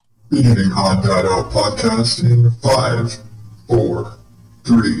Beginning ODO podcast in 5, 4,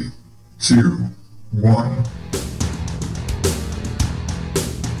 3, 2, 1.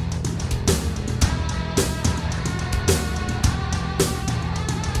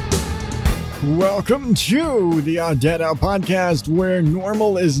 Welcome to the ODO podcast, where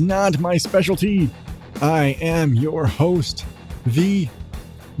normal is not my specialty. I am your host, the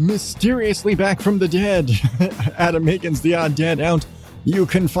mysteriously back from the dead, Adam Higgins, the Odd Dad Out. You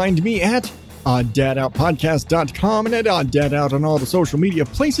can find me at oddadoutpodcast.com and at oddadout on all the social media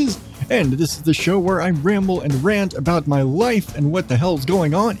places. And this is the show where I ramble and rant about my life and what the hell's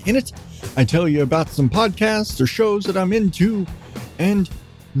going on in it. I tell you about some podcasts or shows that I'm into, and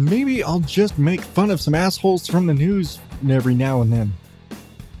maybe I'll just make fun of some assholes from the news every now and then.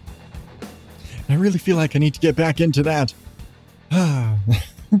 I really feel like I need to get back into that.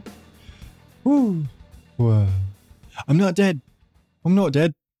 Ooh. I'm not dead. I'm not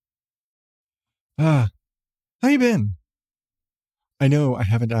dead. How you been? I know I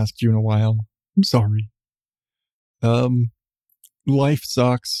haven't asked you in a while. I'm sorry. Life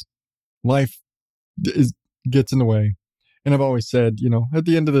sucks. Life gets in the way. And I've always said, at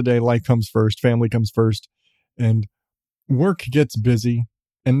the end of the day, life comes first, family comes first, and work gets busy.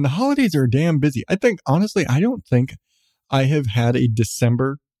 And the holidays are damn busy. I don't think I have had a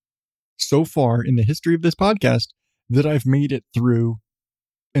December so far in the history of this podcast that I've made it through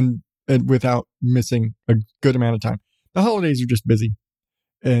and without missing a good amount of time. The holidays are just busy.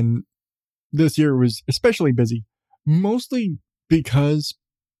 And this year was especially busy, mostly because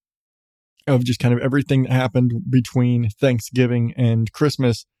of just kind of everything that happened between Thanksgiving and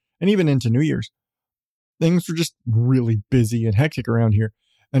Christmas and even into New Year's. Things were just really busy and hectic around here.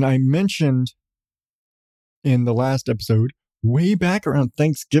 And I mentioned in the last episode, way back around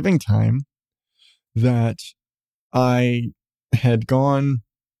Thanksgiving time, that I had gone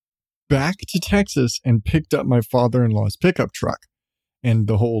back to Texas and picked up my father-in-law's pickup truck and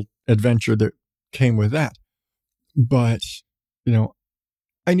the whole adventure that came with that. But,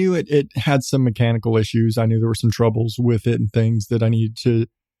 I knew it had some mechanical issues. I knew there were some troubles with it and things that I needed to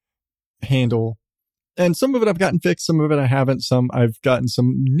handle. And some of it I've gotten fixed, some of it I haven't. Some I've gotten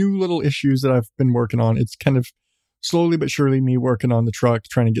some new little issues that I've been working on. It's kind of slowly but surely me working on the truck,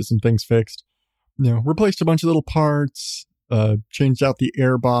 trying to get some things fixed. Replaced a bunch of little parts, changed out the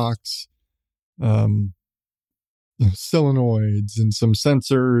air box, solenoids and some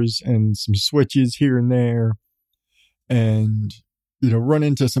sensors and some switches here and there. And, run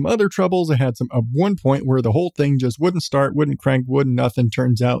into some other troubles. I had at one point where the whole thing just wouldn't start, wouldn't crank, wouldn't nothing.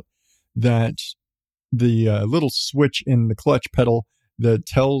 Turns out that the little switch in the clutch pedal that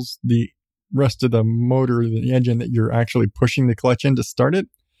tells the rest of the motor, the engine, that you're actually pushing the clutch in to start it,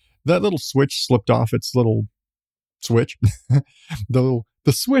 that little switch slipped off its little switch. the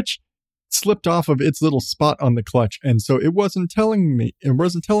switch slipped off of its little spot on the clutch. And so it wasn't telling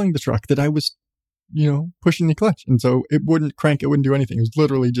the truck that I was, pushing the clutch. And so it wouldn't crank, it wouldn't do anything. It was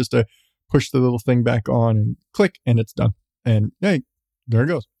literally just to push the little thing back on and click, and it's done. And hey, there it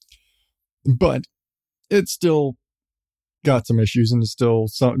goes. But it's still got some issues, and it's still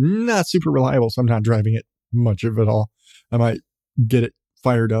not super reliable. So I'm not driving it much of it all. I might get it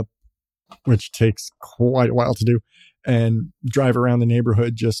fired up, which takes quite a while to do, and drive around the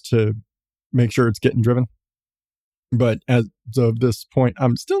neighborhood just to make sure it's getting driven. But as of this point,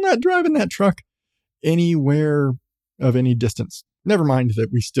 I'm still not driving that truck anywhere of any distance. Never mind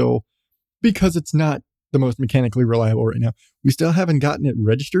that we still, because it's not the most mechanically reliable right now, we still haven't gotten it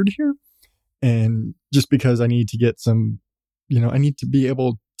registered here. And just because I need to get some, I need to be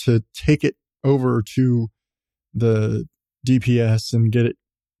able to take it over to the DPS and get it,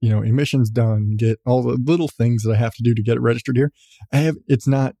 emissions done, get all the little things that I have to do to get it registered here. It's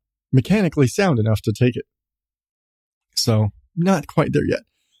not mechanically sound enough to take it. So not quite there yet.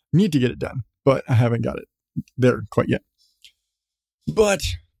 Need to get it done, but I haven't got it there quite yet. But,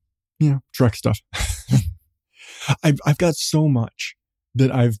 truck stuff. I've got so much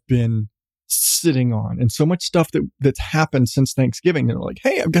that I've been sitting on, and so much stuff that's happened since Thanksgiving. And like,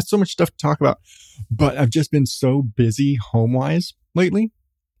 hey, I've got so much stuff to talk about, but I've just been so busy home-wise lately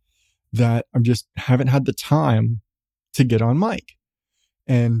that I just haven't had the time to get on mic.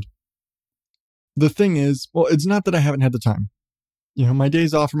 And the thing is, well, it's not that I haven't had the time. My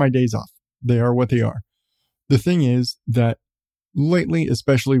days off are my days off. They are what they are. The thing is that lately,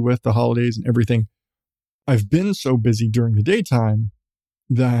 especially with the holidays and everything, I've been so busy during the daytime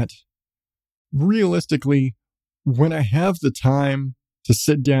that realistically, when I have the time to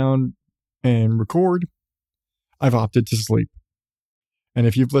sit down and record, I've opted to sleep. And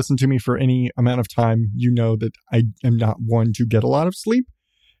if you've listened to me for any amount of time, you know that I am not one to get a lot of sleep.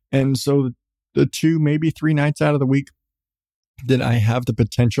 And so the 2, maybe 3 nights out of the week that I have the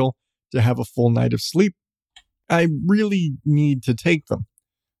potential to have a full night of sleep, I really need to take them.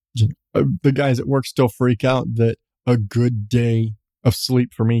 The guys at work still freak out that a good day of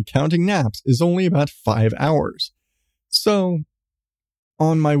sleep for me, counting naps, is only about 5 hours. So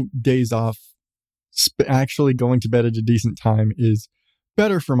on my days off, actually going to bed at a decent time is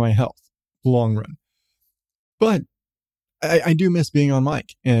better for my health, long run. But I do miss being on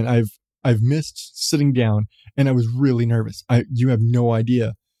mic, and I've missed sitting down, and I was really nervous. You have no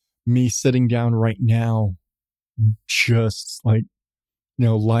idea, me sitting down right now, just like,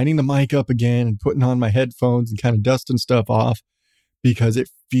 lining the mic up again and putting on my headphones and kind of dusting stuff off, because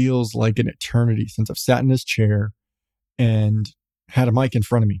it feels like an eternity since I've sat in this chair and had a mic in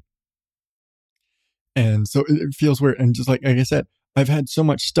front of me. And so it feels weird. And just like I said, I've had so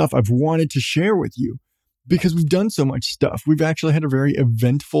much stuff I've wanted to share with you because we've done so much stuff. We've actually had a very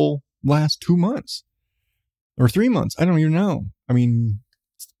eventful last 2 months or 3 months. I don't even know. I mean,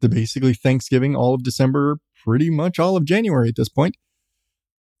 basically Thanksgiving, all of December, pretty much all of January at this point.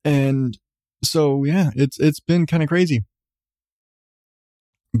 And so, yeah, it's been kind of crazy.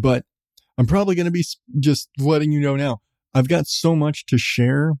 But I'm probably going to be just letting you know now. I've got so much to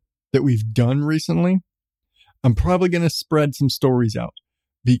share that we've done recently. I'm probably going to spread some stories out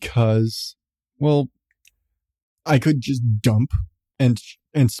because, well, I could just dump and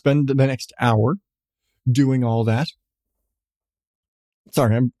spend the next hour doing all that.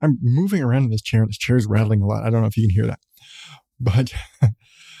 Sorry, I'm moving around in this chair. This chair is rattling a lot. I don't know if you can hear that, but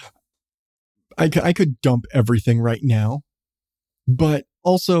I could dump everything right now. But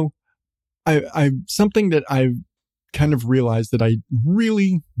also, I something that I've kind of realized that I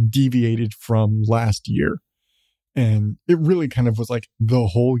really deviated from last year. And it really kind of was like the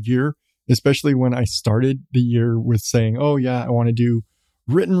whole year, especially when I started the year with saying, oh yeah, I want to do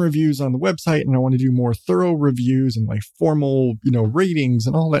written reviews on the website and I want to do more thorough reviews and like formal, ratings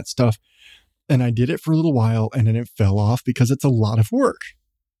and all that stuff. And I did it for a little while and then it fell off because it's a lot of work.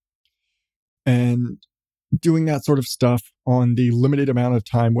 And doing that sort of stuff on the limited amount of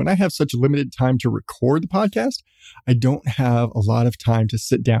time, when I have such limited time to record the podcast, I don't have a lot of time to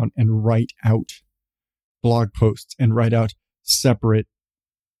sit down and write out blog posts and write out separate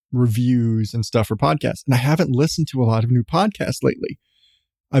reviews and stuff for podcasts. And I haven't listened to a lot of new podcasts lately.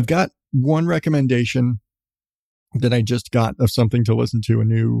 I've got one recommendation that I just got of something to listen to, a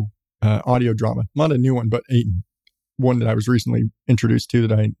new audio drama. Not a new one, but one that I was recently introduced to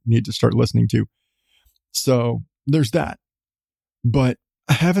that I need to start listening to. So there's that. But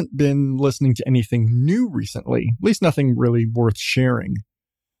I haven't been listening to anything new recently, at least nothing really worth sharing.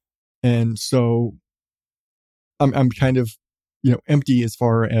 And so I'm kind of, empty as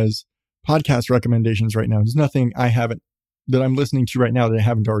far as podcast recommendations right now. There's nothing that I'm listening to right now that I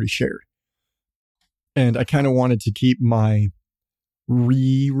haven't already shared. And I kind of wanted to keep my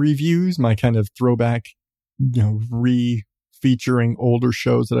reviews, my kind of throwback, featuring older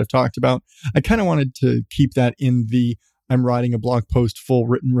shows that I've talked about. I kind of wanted to keep that in the I'm writing a blog post full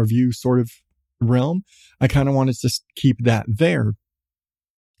written review sort of realm. I kind of wanted to keep that there.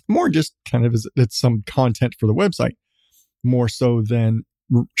 More just kind of as it's some content for the website, more so than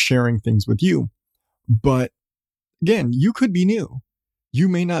sharing things with you. But again, you could be new. You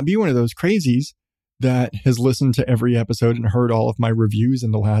may not be one of those crazies that has listened to every episode and heard all of my reviews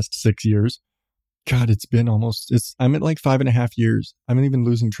in the last 6 years. God, I'm at like 5.5 years. I'm even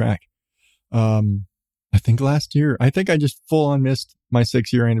losing track. I think last year, I just full on missed my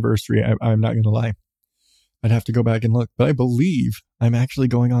 6-year anniversary. I'm not going to lie. I'd have to go back and look, but I believe I'm actually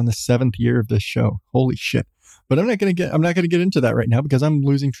going on the 7th year of this show. Holy shit. But I'm not going to get into that right now because I'm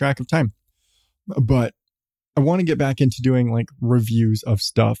losing track of time. But I want to get back into doing like reviews of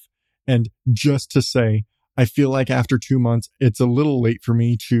stuff. And just to say, I feel like after 2 months, it's a little late for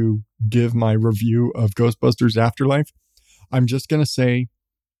me to give my review of Ghostbusters Afterlife. I'm just going to say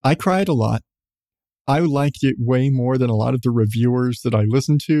I cried a lot. I liked it way more than a lot of the reviewers that I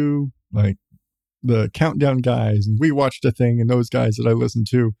listened to, like the Countdown guys, and We Watched a Thing, and those guys that I listened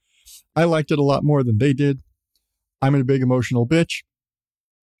to. I liked it a lot more than they did. I'm a big emotional bitch.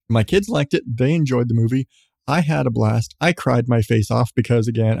 My kids liked it. They enjoyed the movie. I had a blast. I cried my face off because,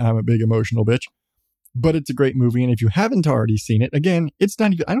 again, I'm a big emotional bitch. But it's a great movie, and if you haven't already seen it, again, it's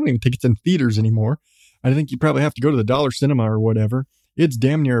not even, I don't even think it's in theaters anymore. I think you probably have to go to the Dollar Cinema or whatever. It's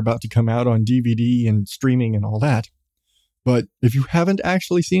damn near about to come out on DVD and streaming and all that. But if you haven't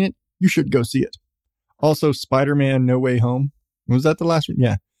actually seen it, you should go see it. Also, Spider-Man No Way Home. Was that the last one?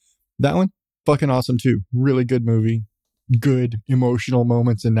 Yeah. That one? Fucking awesome too. Really good movie. Good emotional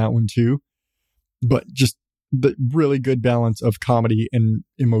moments in that one too. But just the really good balance of comedy and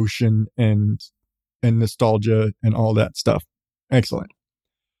emotion and nostalgia and all that stuff. Excellent.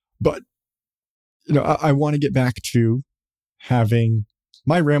 But, I want to get back to having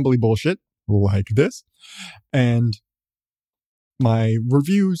my rambly bullshit like this and my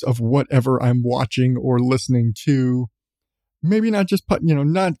reviews of whatever I'm watching or listening to. Maybe not just,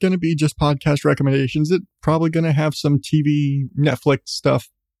 not going to be just podcast recommendations. It's probably going to have some TV, Netflix stuff.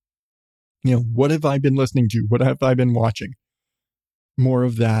 What have I been listening to? What have I been watching? More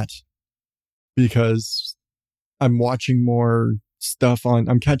of that, because I'm watching more stuff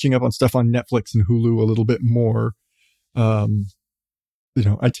I'm catching up on stuff on Netflix and Hulu a little bit more. I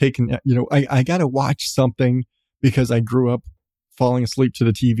got to watch something because I grew up falling asleep to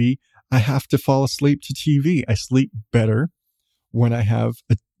the TV. I have to fall asleep to TV. I sleep better when I have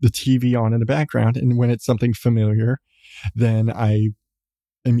the TV on in the background, and when it's something familiar, then I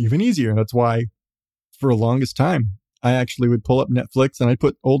am even easier. That's why for the longest time, I actually would pull up Netflix and I'd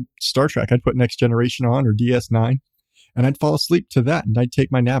put old Star Trek. I'd put Next Generation on or DS9, and I'd fall asleep to that, and I'd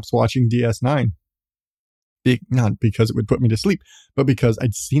take my naps watching DS9. Not because it would put me to sleep, but because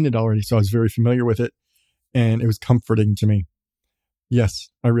I'd seen it already, so I was very familiar with it, and it was comforting to me. Yes,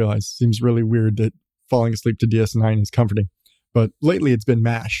 I realize it seems really weird that falling asleep to DS9 is comforting, but lately it's been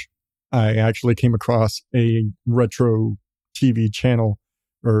MASH. I actually came across a retro TV channel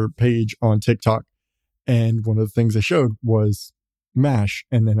or page on TikTok, and one of the things they showed was MASH,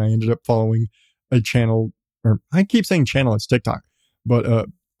 and then I ended up following a channel, or I keep saying channel, it's TikTok, but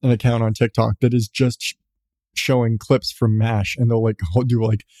an account on TikTok that is just showing clips from MASH, and they'll do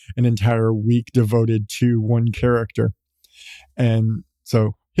an entire week devoted to one character. And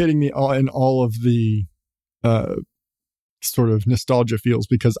so hitting me in all of the sort of nostalgia feels,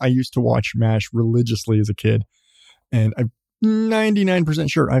 because I used to watch MASH religiously as a kid, and I'm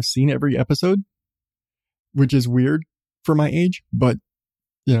 99% sure I've seen every episode, which is weird for my age, but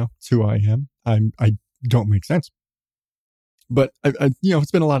it's who I am. I don't make sense, but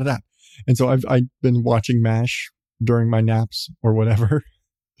it's been a lot of that. And so I've been watching MASH during my naps or whatever,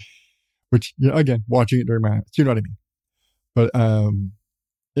 which, again, watching it during my naps, you know what I mean? But,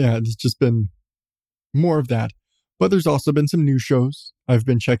 it's just been more of that. But there's also been some new shows I've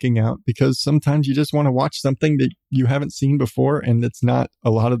been checking out, because sometimes you just want to watch something that you haven't seen before, and it's not a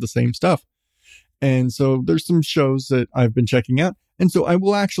lot of the same stuff. And so there's some shows that I've been checking out. And so I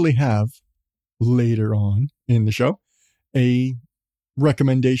will actually have later on in the show a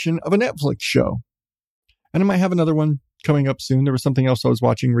recommendation of a Netflix show. And I might have another one coming up soon. There was something else I was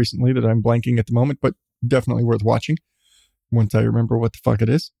watching recently that I'm blanking at the moment, but definitely worth watching once I remember what the fuck it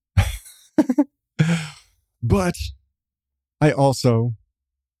is. But I also,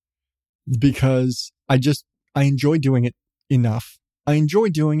 because I enjoy doing it enough. I enjoy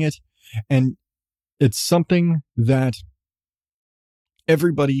doing it, and it's something that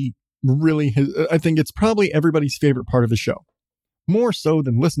everybody really has. I think it's probably everybody's favorite part of the show. More so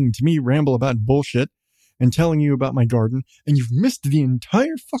than listening to me ramble about bullshit and telling you about my garden. And you've missed the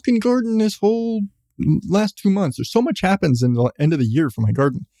entire fucking garden this whole last 2 months. There's so much happens in the end of the year for my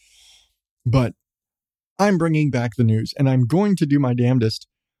garden. But I'm bringing back the news, and I'm going to do my damnedest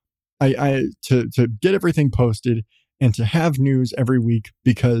to get everything posted and to have news every week,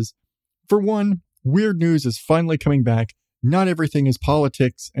 because, for one, weird news is finally coming back. Not everything is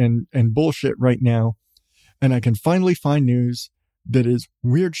politics and bullshit right now. And I can finally find news that is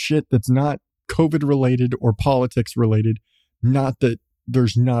weird shit that's not COVID related or politics related. Not that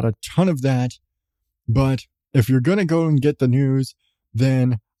there's not a ton of that, but if you're going to go and get the news,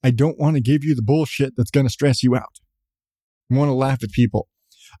 then I don't want to give you the bullshit that's going to stress you out. I want to laugh at people.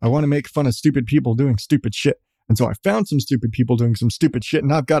 I want to make fun of stupid people doing stupid shit. And so I found some stupid people doing some stupid shit,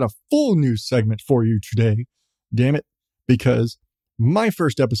 and I've got a full news segment for you today. Damn it. Because my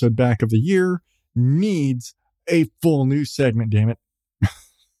first episode back of the year needs a full news segment, damn it.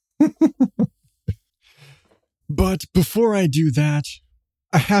 But before I do that,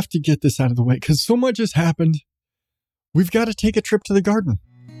 I have to get this out of the way, because so much has happened. We've got to take a trip to the garden.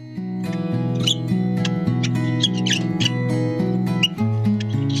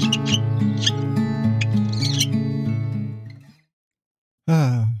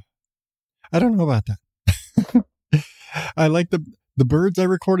 I don't know about that. I like the birds I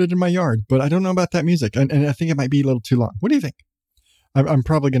recorded in my yard, but I don't know about that music. And I think it might be a little too long. What do you think? I'm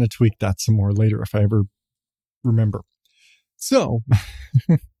probably going to tweak that some more later if I ever remember. So,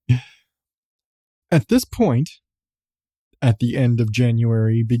 at this point, at the end of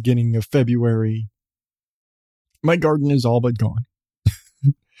January, beginning of February, my garden is all but gone.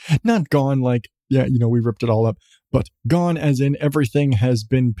 Not gone like, we ripped it all up, but gone as in everything has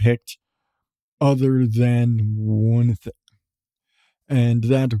been picked other than one thing. And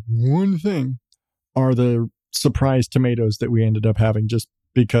that one thing are the surprise tomatoes that we ended up having just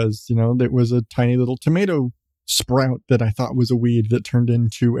because, there was a tiny little tomato sprout that I thought was a weed that turned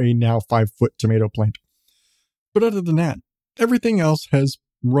into a now 5-foot tomato plant. But other than that, everything else has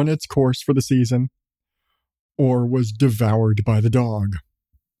run its course for the season or was devoured by the dog.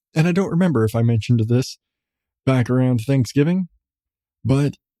 And I don't remember if I mentioned this back around Thanksgiving,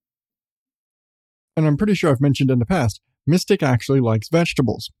 and I'm pretty sure I've mentioned in the past, Mystic actually likes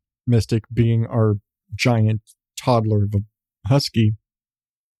vegetables. Mystic being our giant toddler of a husky.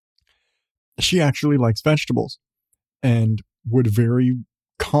 She actually likes vegetables and would very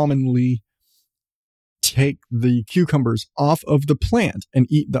commonly take the cucumbers off of the plant and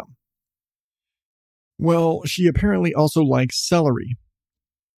eat them. Well, she apparently also likes celery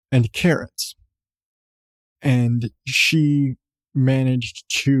and carrots. And she managed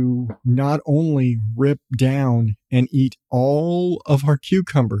to not only rip down and eat all of our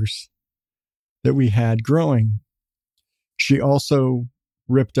cucumbers that we had growing, she also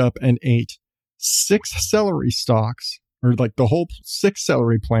ripped up and ate 6 celery stalks, or like the whole 6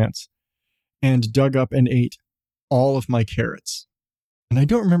 celery plants, and dug up and ate all of my carrots. And I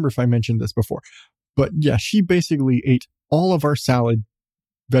don't remember if I mentioned this before, but yeah, she basically ate all of our salad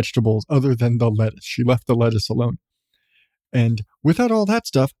vegetables other than the lettuce. She left the lettuce alone. And without all that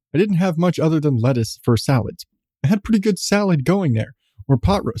stuff, I didn't have much other than lettuce for salads. I had pretty good salad going there, or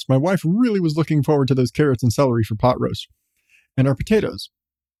pot roast. My wife really was looking forward to those carrots and celery for pot roast. And our potatoes,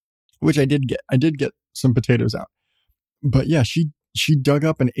 which I did get. I did get some potatoes out. But yeah, she dug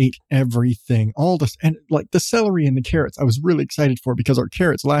up and ate everything. All this, and like the celery and the carrots, I was really excited for because our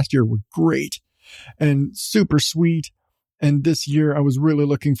carrots last year were great and super sweet. And this year I was really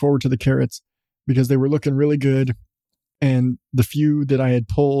looking forward to the carrots because they were looking really good. And the few that I had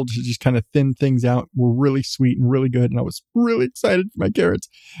pulled to just kind of thin things out were really sweet and really good. And I was really excited for my carrots.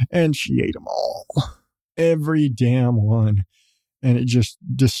 And she ate them all. Every damn one. And it just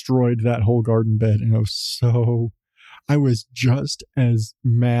destroyed that whole garden bed. And I was just as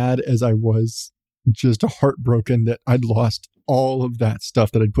mad as I was just heartbroken that I'd lost all of that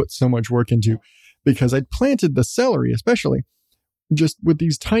stuff that I'd put so much work into because I'd planted the celery, especially just with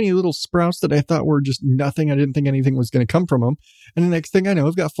these tiny little sprouts that I thought were just nothing. I didn't think anything was going to come from them. And the next thing I know,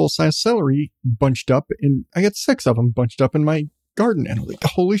 I've got full-size celery bunched up, and I got 6 of them bunched up in my garden. And I'm like,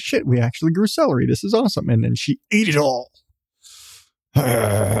 holy shit, we actually grew celery. This is awesome. And then she ate it all.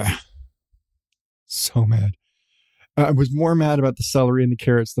 So mad. I was more mad about the celery and the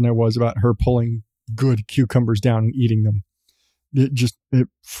carrots than I was about her pulling good cucumbers down and eating them. It just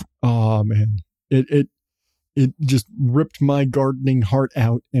ripped my gardening heart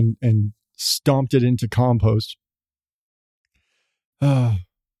out and stomped it into compost.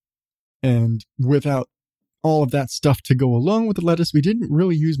 And without all of that stuff to go along with the lettuce, we didn't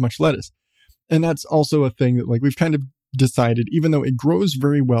really use much lettuce. And that's also a thing that we've kind of decided, even though it grows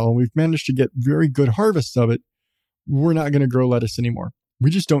very well and we've managed to get very good harvests of it, we're not going to grow lettuce anymore. We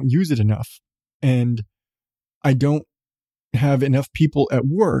just don't use it enough. And I don't have enough people at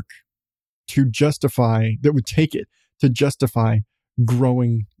work that would take it to justify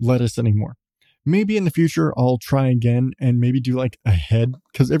growing lettuce anymore. Maybe in the future, I'll try again and maybe do like a head,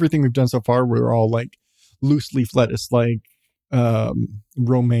 because everything we've done so far, we're all like loose leaf lettuce, like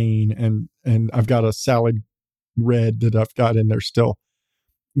romaine, and I've got a salad red that I've got in there still.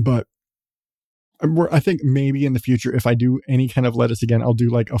 But I think maybe in the future, if I do any kind of lettuce again, I'll do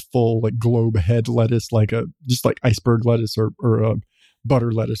like a full like globe head lettuce, just like iceberg lettuce or a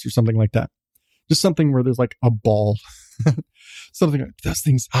butter lettuce or something like that. Just something where there's like a ball. Something like those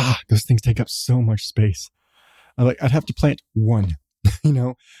things take up so much space. I'd have to plant one,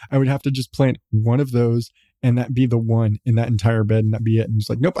 I would have to just plant one of those and that be the one in that entire bed and that be it. And just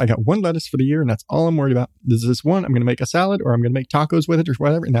like, nope, I got one lettuce for the year and that's all I'm worried about. This is this one. I'm going to make a salad or I'm going to make tacos with it or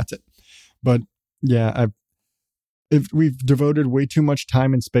whatever. And that's it. But yeah, we've devoted way too much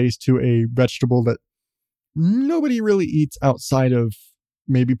time and space to a vegetable that nobody really eats outside of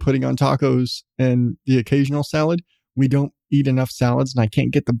maybe putting on tacos and the occasional salad. We don't eat enough salads, and I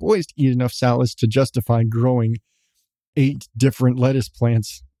can't get the boys to eat enough salads to justify growing 8 different lettuce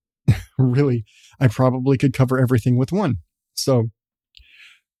plants. Really, I probably could cover everything with one. So,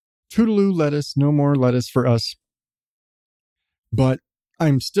 toodaloo lettuce, no more lettuce for us. But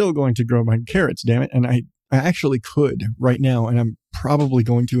I'm still going to grow my carrots, damn it. And I actually could right now, and I'm probably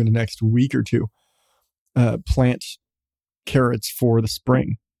going to in the next week or two, plant carrots for the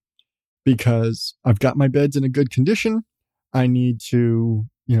spring because I've got my beds in a good condition. I need to,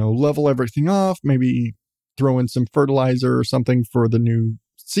 level everything off, maybe throw in some fertilizer or something for the new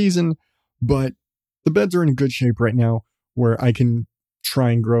season. But the beds are in good shape right now where I can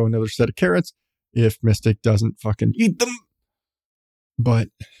try and grow another set of carrots if Mystic doesn't fucking eat them. But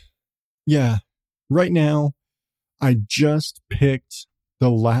yeah, right now, I just picked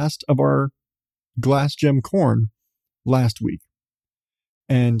the last of our glass gem corn last week.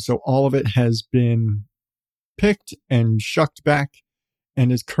 And so all of it has been picked and shucked back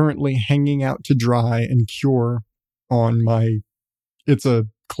and is currently hanging out to dry and cure on it's a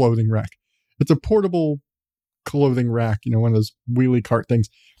clothing rack. It's a portable clothing rack, one of those wheelie cart things.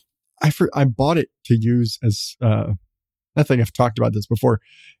 I bought it to use as, I think I've talked about this before,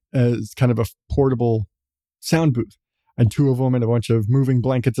 as kind of a portable sound booth. I had 2 of them and a bunch of moving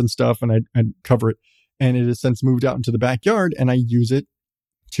blankets and stuff, and I'd cover it. And it has since moved out into the backyard, and I use it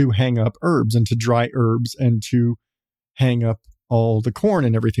to hang up herbs and to dry herbs and to hang up all the corn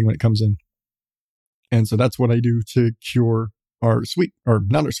and everything when it comes in. And so that's what I do to cure our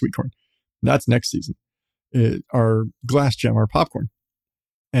not our sweet corn. That's next season. Our glass gem, our popcorn.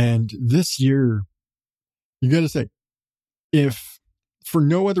 And this year, you got to say, if for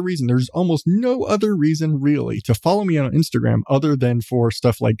no other reason, there's almost no other reason really to follow me on Instagram other than for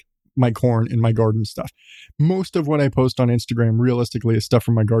stuff like my corn and my garden stuff. Most of what I post on Instagram realistically is stuff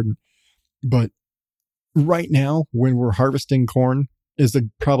from my garden. But right now, when we're harvesting corn is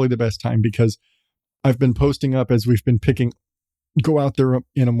probably the best time because I've been posting up as we've been go out there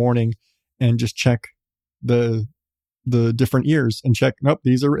in a morning and just check the different ears and check, nope,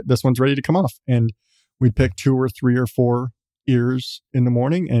 this one's ready to come off. And we'd pick 2 or 3 or 4 ears in the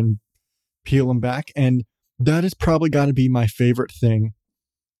morning and peel them back. And that has probably got to be my favorite thing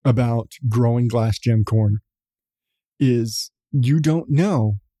about growing glass gem corn is you don't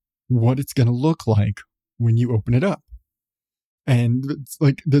know what it's going to look like when you open it up. And it's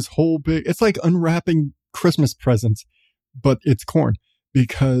like this it's like unwrapping Christmas presents, but it's corn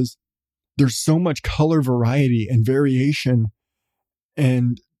because there's so much color variety and variation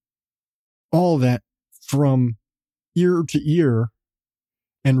and all that from ear to ear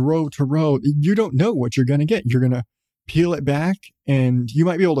and row to row. You don't know what you're going to get. You're going to peel it back and you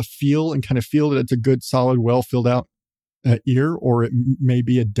might be able to feel that it's a good, solid, well filled out ear, or it may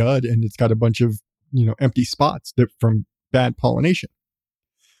be a dud and it's got a bunch of, empty spots from bad pollination.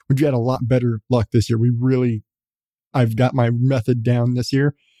 We've had a lot better luck this year. I've got my method down this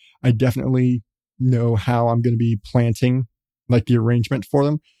year. I definitely know how I'm going to be planting, like the arrangement for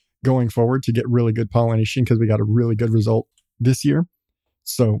them going forward to get really good pollination because we got a really good result this year.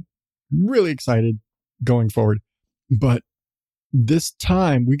 So really excited going forward. But this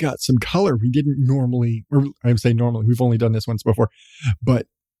time we got some color we didn't normally, or I say normally, we've only done this once before, but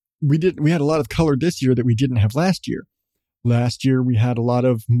we had a lot of color this year that we didn't have last year. Last year we had a lot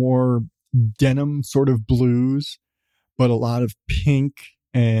of more denim sort of blues, but a lot of pink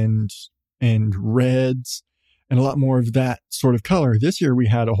and reds and a lot more of that sort of color. This year we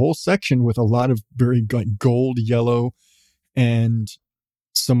had a whole section with a lot of very gold, yellow, and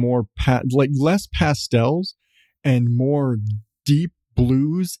some more less pastels and more deep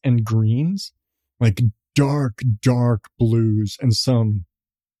blues and greens, like dark blues and some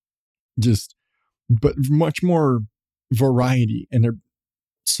but much more variety. And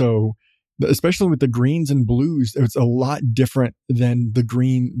so especially with the greens and blues, it's a lot different than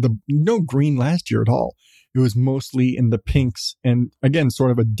no green last year at all. It was mostly in the pinks and again, sort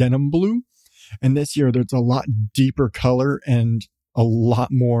of a denim blue. And this year there's a lot deeper color and a lot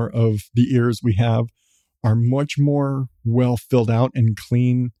more of the ears we have are much more well filled out and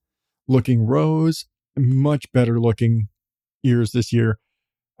clean looking rows, much better looking ears this year.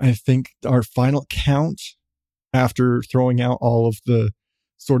 I think our final count after throwing out all of the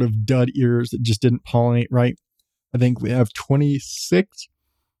sort of dud ears that just didn't pollinate right, I think we have 26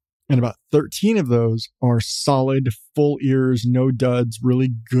 and about 13 of those are solid full ears, no duds,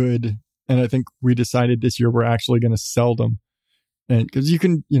 really good. And I think we decided this year we're actually going to sell them. And because you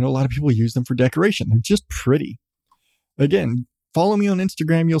can, a lot of people use them for decoration. They're just pretty. Again, follow me on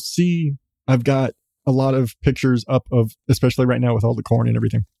Instagram. You'll see I've got a lot of pictures up of, especially right now with all the corn and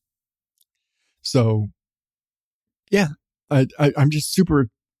everything. So yeah, I'm just super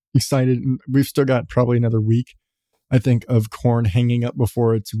excited. And we've still got probably another week, I think, of corn hanging up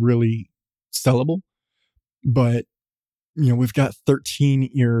before it's really sellable. But, we've got 13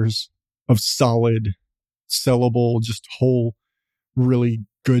 ears of solid, sellable, just whole, really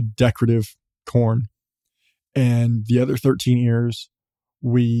good decorative corn. And the other 13 ears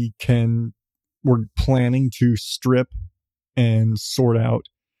we're planning to strip and sort out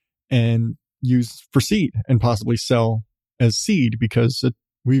and use for seed and possibly sell as seed because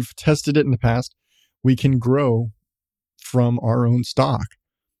we've tested it in the past. We can grow from our own stock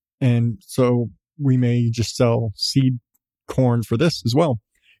And so we may just sell seed corn for this as well.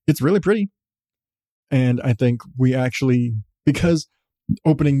 It's really pretty. And I think we actually, because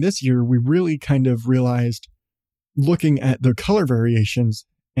opening this year, we really kind of realized looking at the color variations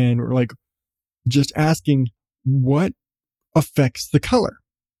and we're like just asking what affects the color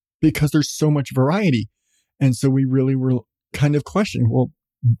because there's so much variety. And so we really were kind of questioning, well,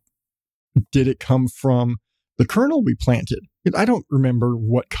 did it come from the kernel we planted? I don't remember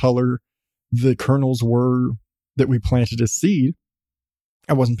what color the kernels were that we planted as seed.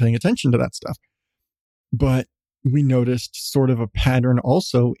 I wasn't paying attention to that stuff. But we noticed sort of a pattern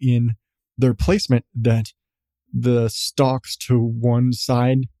also in their placement that the stalks to one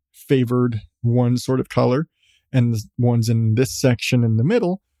side favored one sort of color, and the ones in this section in the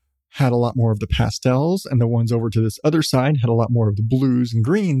middle had a lot more of the pastels, and the ones over to this other side had a lot more of the blues and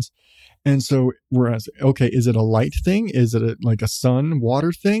greens. And so whereas, okay, is it a light thing? Is it like a sun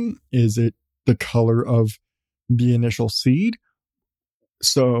water thing? Is it the color of the initial seed?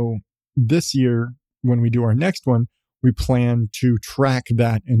 So this year, when we do our next one, we plan to track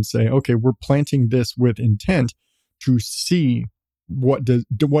that and say, okay, we're planting this with intent to see what do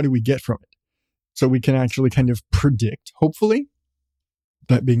we get from it. So we can actually kind of predict, hopefully,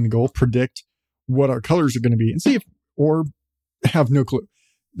 that being the goal, predict what our colors are going to be and see if, or have no clue.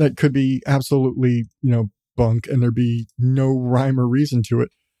 That could be absolutely, bunk, and there'd be no rhyme or reason to it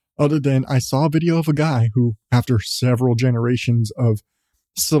other than I saw a video of a guy who, after several generations of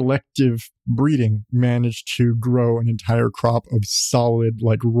selective breeding, managed to grow an entire crop of solid,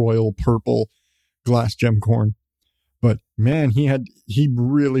 like royal purple glass gem corn. But man, he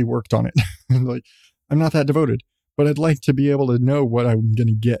really worked on it. Like, I'm not that devoted, but I'd like to be able to know what I'm going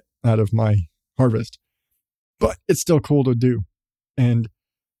to get out of my harvest. But it's still cool to do. And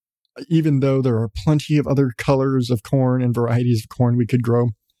even though there are plenty of other colors of corn and varieties of corn we could grow,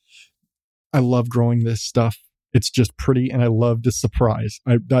 I love growing this stuff. It's just pretty, and I love the surprise.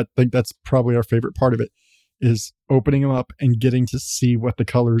 I think that's probably our favorite part of it, is opening them up and getting to see what the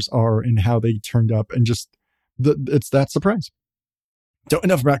colors are and how they turned up, and just it's that surprise. So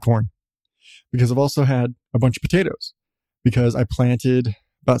enough about corn, because I've also had a bunch of potatoes, because I planted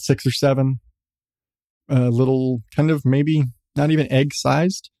about 6 or 7 little kind of maybe not even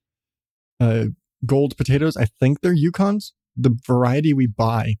egg-sized gold potatoes. I think they're Yukons, the variety we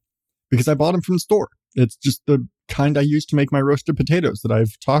buy, because I bought them from the store. It's just the kind I use to make my roasted potatoes that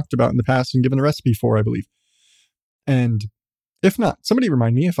I've talked about in the past and given a recipe for, I believe. And if not, somebody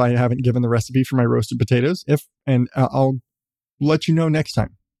remind me if I haven't given the recipe for my roasted potatoes, and I'll let you know next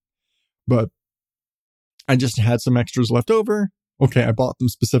time. But I just had some extras left over. Okay, I bought them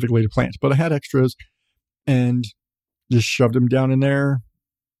specifically to plant, but I had extras and just shoved them down in there,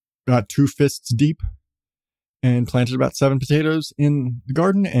 got 2 fists deep, and planted about 7 potatoes in the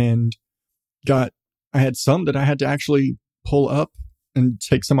garden, and I had some that I had to actually pull up and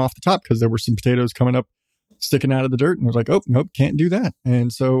take some off the top because there were some potatoes coming up, sticking out of the dirt. And I was like, oh, nope, can't do that.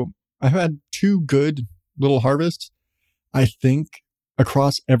 And so I've had 2 good little harvests. I think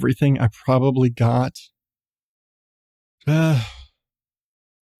across everything, I probably got, I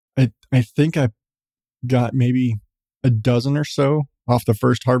think I got maybe a dozen or so off the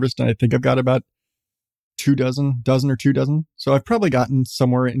first harvest. And I think I've got about 2 dozen. So I've probably gotten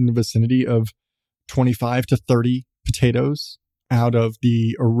somewhere in the vicinity of 25 to 30 potatoes out of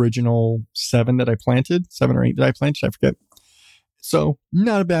the original 7 that I planted, 7 or 8 that I planted, I forget. So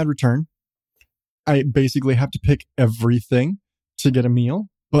not a bad return. I basically have to pick everything to get a meal,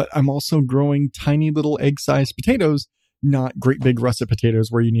 but I'm also growing tiny little egg-sized potatoes, not great big russet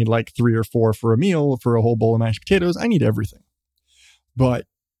potatoes where you need like 3 or 4 for a meal for a whole bowl of mashed potatoes. I need everything. But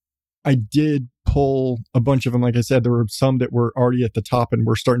I did pull a bunch of them. Like I said, there were some that were already at the top and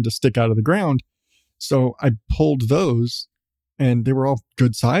were starting to stick out of the ground. So I pulled those, and they were all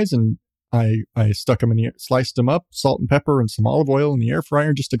good size, and I stuck them in the air, sliced them up, salt and pepper and some olive oil in the air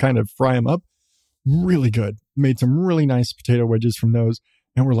fryer just to kind of fry them up. Really good. Made some really nice potato wedges from those,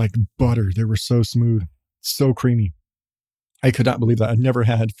 and were like butter. They were so smooth, so creamy. I could not believe that. I'd never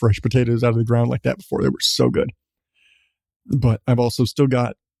had fresh potatoes out of the ground like that before. They were so good. But I've also still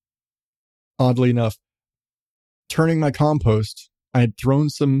got, oddly enough, turning my compost. I had thrown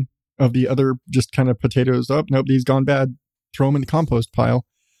some of the other just kind of potatoes up. Nope, these gone bad. Throw them in the compost pile.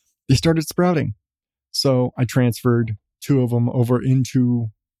 They started sprouting. So I transferred 2 of them over into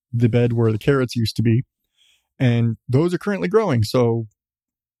the bed where the carrots used to be. And those are currently growing. So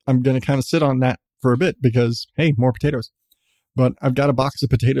I'm going to kind of sit on that for a bit because, hey, more potatoes. But I've got a box of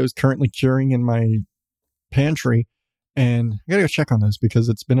potatoes currently curing in my pantry. And I got to go check on those because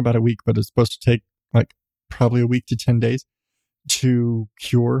it's been about a week, but it's supposed to take like probably a week to 10 days to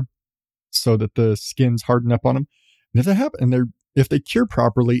cure. so that the skins harden up on them. And if that happens, and if they cure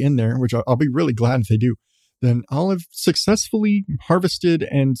properly in there, which I'll be really glad if they do, then I'll have successfully harvested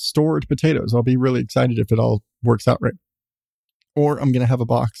and stored potatoes. I'll be really excited if it all works out right. Or I'm going to have a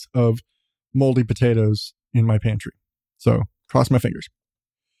box of moldy potatoes in my pantry. So cross my fingers.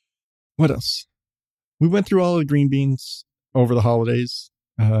 What else? We went through all of the green beans over the holidays.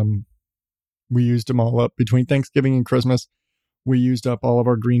 We used them all up between Thanksgiving and Christmas. We used up all of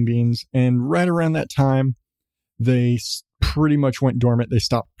our green beans. And right around that time, they pretty much went dormant. They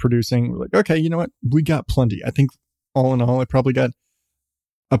stopped producing. We're like, okay, you know what? We got plenty. I think all in all, I probably got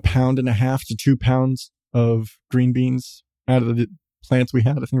 1.5 pounds to 2 pounds of green beans out of the plants we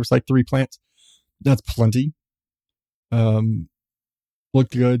had. I think it was like 3 plants. That's plenty.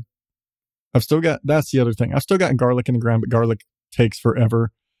 Looked good. That's the other thing. I've still got garlic in the ground, but garlic takes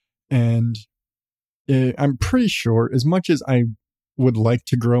forever. And I'm pretty sure, as much as I would like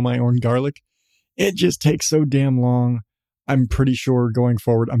to grow my own garlic, it just takes so damn long. I'm pretty sure going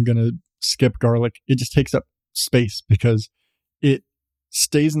forward, I'm going to skip garlic. It just takes up space because it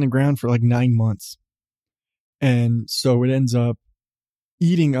stays in the ground for like 9 months. And so it ends up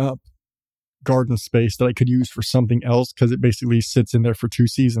eating up garden space that I could use for something else because it basically sits in there for 2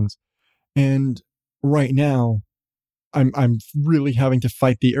 seasons. And right now, I'm really having to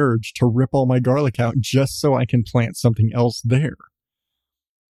fight the urge to rip all my garlic out just so I can plant something else there.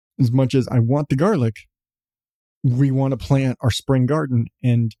 As much as I want the garlic, we want to plant our spring garden,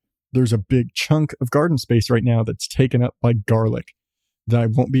 and there's a big chunk of garden space right now that's taken up by garlic that I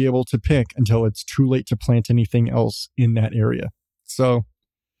won't be able to pick until it's too late to plant anything else in that area. So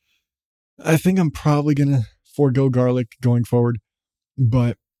I think I'm probably going to forego garlic going forward,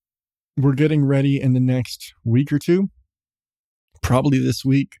 but we're getting ready in the next week or two. Probably this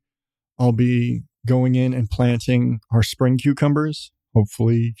week, I'll be going in and planting our spring cucumbers.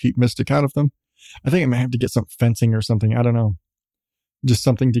 Hopefully keep Mystic out of them. I think I might have to get some fencing or something. I don't know. Just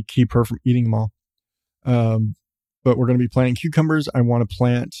something to keep her from eating them all. But we're going to be planting cucumbers. I want to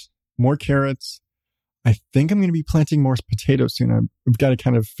plant more carrots. I think I'm going to be planting more potatoes soon. We've got to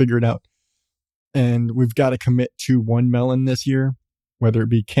kind of figure it out. And we've got to commit to one melon this year, whether it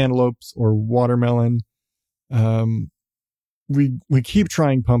be cantaloupes or watermelon. We keep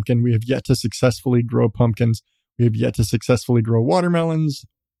trying pumpkin. We have yet to successfully grow pumpkins. We have yet to successfully grow watermelons.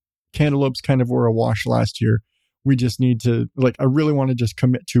 Cantaloupes kind of were a wash last year. We just need to, I really want to just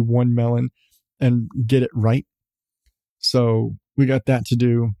commit to one melon and get it right. So we got that to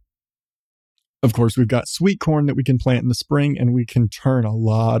do. Of course, we've got sweet corn that we can plant in the spring, and we can turn a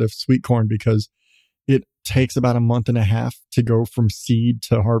lot of sweet corn because it takes about 1.5 months to go from seed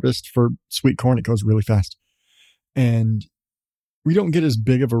to harvest for sweet corn. It goes really fast. And we don't get as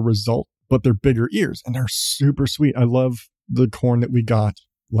big of a result, but they're bigger ears and they're super sweet. I love the corn that we got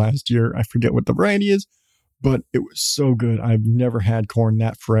last year. I forget what the variety is, but it was so good. I've never had corn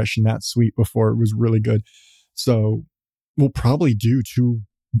that fresh and that sweet before. It was really good. So we'll probably do 2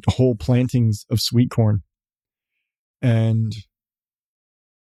 whole plantings of sweet corn. And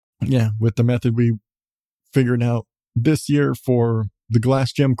yeah, with the method we figured out this year for the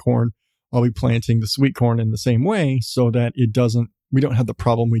glass gem corn, I'll be planting the sweet corn in the same way so that we don't have the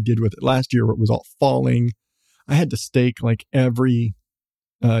problem we did with it last year where it was all falling. I had to stake every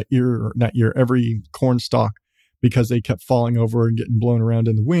every corn stalk because they kept falling over and getting blown around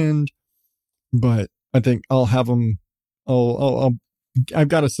in the wind. But I think I'll have them. I've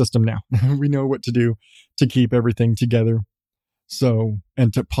got a system now. We know what to do to keep everything together. So,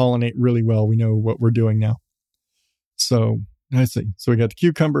 and to pollinate really well, we know what we're doing now. So I see. So we got the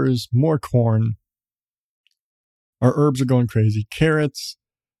cucumbers, more corn. Our herbs are going crazy. Carrots.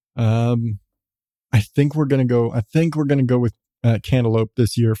 I think we're gonna go with cantaloupe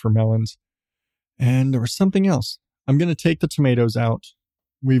this year for melons. And there was something else. I'm gonna take the tomatoes out.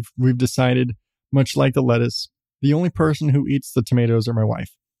 We've decided, much like the lettuce, the only person who eats the tomatoes are my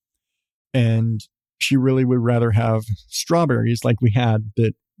wife. And she really would rather have strawberries like we had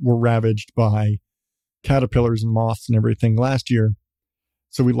that were ravaged by caterpillars and moths and everything last year.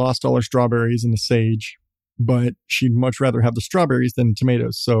 So we lost all our strawberries in the sage, but she'd much rather have the strawberries than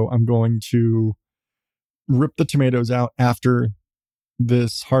tomatoes. So I'm going to rip the tomatoes out after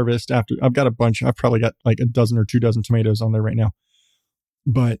this harvest. I've got a bunch. I've probably got like 12 or 24 tomatoes on there right now.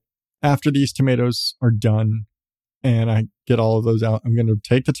 But after these tomatoes are done and I get all of those out, I'm going to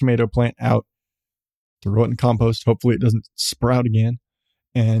take the tomato plant out, throw it in compost. Hopefully it doesn't sprout again.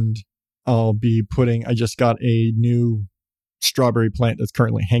 And I just got a new strawberry plant that's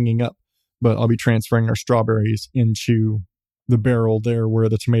currently hanging up, but I'll be transferring our strawberries into the barrel there where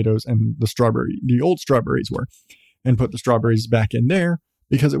the tomatoes and the old strawberries were, and put the strawberries back in there.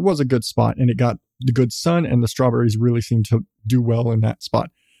 because it was a good spot and it got the good sun and the strawberries really seemed to do well in that spot.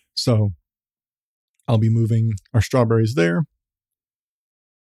 So I'll be moving our strawberries there.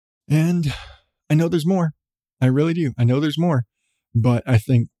 And I know there's more. I really do. I know there's more. But I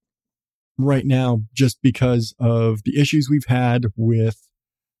think right now, just because of the issues we've had with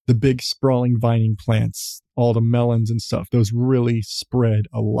the big sprawling vining plants, all the melons and stuff, those really spread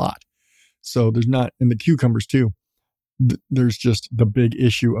a lot. So there's not, and the cucumbers too, there's just the big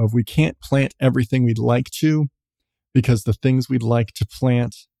issue of we can't plant everything we'd like to because the things we'd like to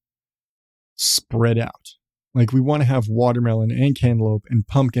plant spread out. Like we want to have watermelon and cantaloupe and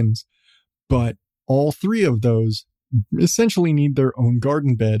pumpkins, but all three of those essentially need their own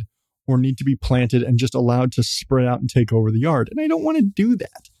garden bed or need to be planted and just allowed to spread out and take over the yard. And I don't want to do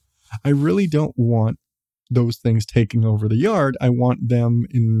that. I really don't want those things taking over the yard. I want them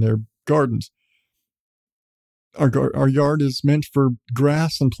in their gardens. Our yard is meant for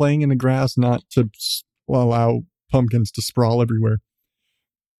grass and playing in the grass, not to allow pumpkins to sprawl everywhere.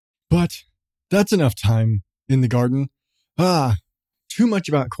 But that's enough time in the garden. Too much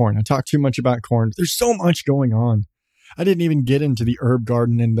about corn. I talked too much about corn. There's so much going on. I didn't even get into the herb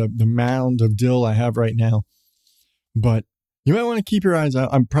garden and the mound of dill I have right now. But you might want to keep your eyes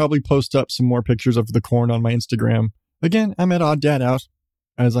out. I'm probably post up some more pictures of the corn on my Instagram. Again, I'm at Odd Dad Out,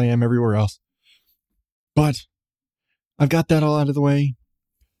 as I am everywhere else. But I've got that all out of the way.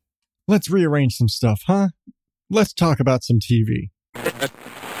 Let's rearrange some stuff, huh? Let's talk about some TV.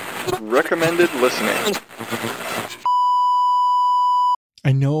 Recommended listening.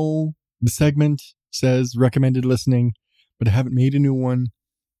 I know the segment says recommended listening, but I haven't made a new one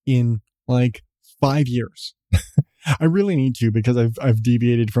in like 5 years. I really need to because I've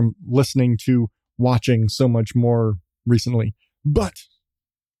deviated from listening to watching so much more recently. But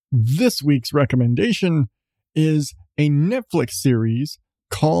this week's recommendation is a Netflix series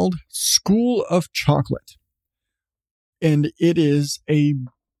called School of Chocolate. And it is a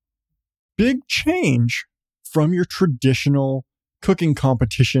big change from your traditional cooking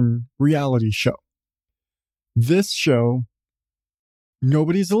competition reality show. This show,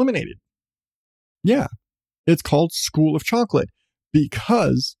 nobody's eliminated. Yeah, it's called School of Chocolate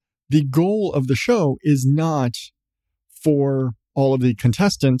because the goal of the show is not for all of the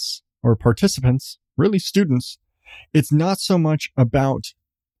contestants or participants, really students. It's not so much about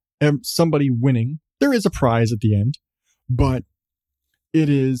somebody winning. There is a prize at the end, but it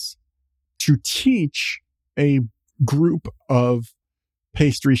is to teach a group of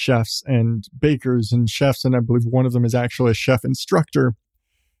pastry chefs and bakers and chefs, and I believe one of them is actually a chef instructor,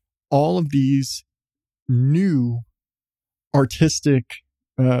 all of these new artistic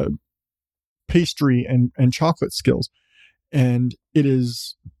pastry and chocolate skills. And it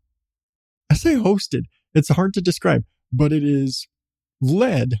is, I say hosted, it's hard to describe, but it is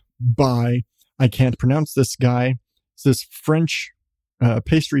led by, I can't pronounce this guy, it's this French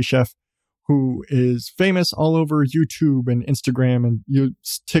pastry chef who is famous all over YouTube and Instagram and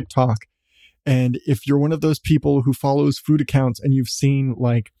TikTok. And if you're one of those people who follows food accounts and you've seen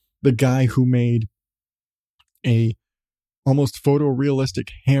like the guy who made a almost photorealistic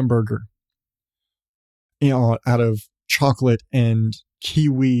hamburger, you know, out of chocolate and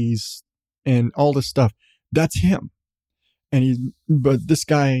kiwis and all this stuff, that's him. But this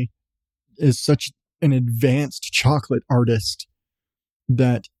guy is such an advanced chocolate artist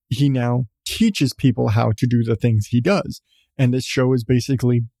that he now teaches people how to do the things he does. And this show is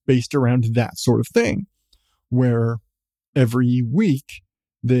basically based around that sort of thing, where every week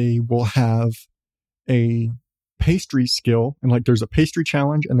they will have a pastry skill, and like there's a pastry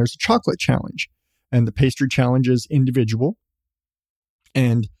challenge and there's a chocolate challenge, and the pastry challenge is individual,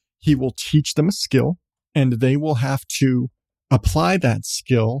 and he will teach them a skill and they will have to apply that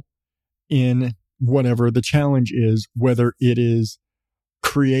skill in whatever the challenge is, whether it is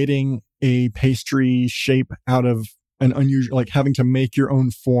creating a pastry shape out of an unusual, like having to make your own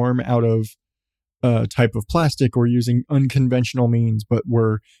form out of a type of plastic, or using unconventional means, but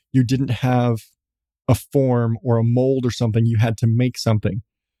where you didn't have a form or a mold or something, you had to make something.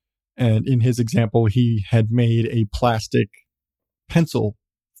 And in his example, he had made a plastic pencil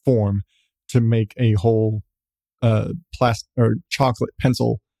form to make a whole plastic or chocolate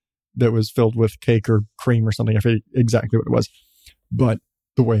pencil that was filled with cake or cream or something. I forget exactly what it was, but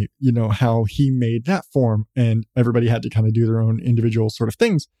the way, you know, how he made that form, and everybody had to kind of do their own individual sort of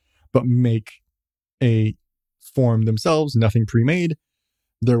things, but make a form themselves, nothing pre-made.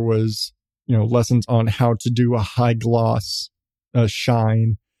 There was, you know, lessons on how to do a high gloss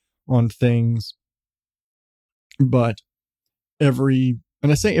shine on things. But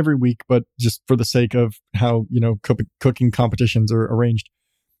and I say every week, but just for the sake of how, you know, cooking competitions are arranged,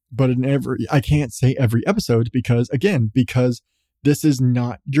 but I can't say every episode because this is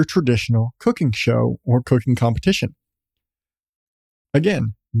not your traditional cooking show or cooking competition.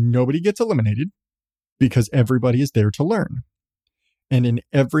 Again, nobody gets eliminated because everybody is there to learn. And in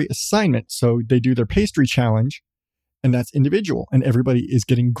every assignment, so they do their pastry challenge, and that's individual, and everybody is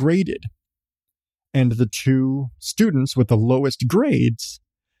getting graded. And the two students with the lowest grades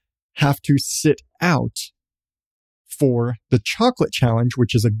have to sit out for the chocolate challenge,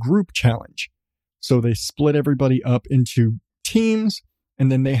 which is a group challenge. So they split everybody up into teams,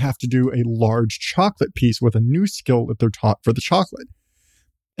 and then they have to do a large chocolate piece with a new skill that they're taught for the chocolate.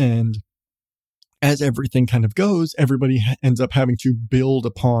 And as everything kind of goes, everybody ends up having to build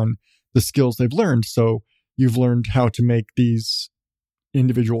upon the skills they've learned. So you've learned how to make these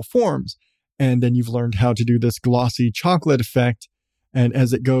individual forms, and then you've learned how to do this glossy chocolate effect. And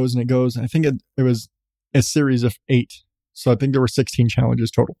as it goes and it goes, I think it was a series of 8. So I think there were 16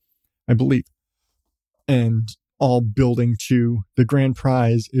 challenges total, I believe. And all building to the grand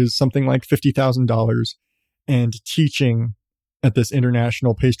prize is something like $50,000 and teaching at this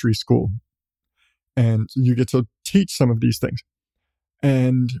international pastry school. And you get to teach some of these things.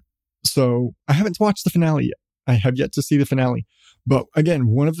 And so I haven't watched the finale yet. I have yet to see the finale. But again,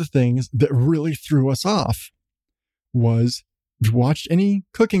 one of the things that really threw us off was, if you watched any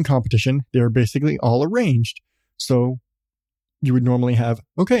cooking competition, they're basically all arranged. So you would normally have,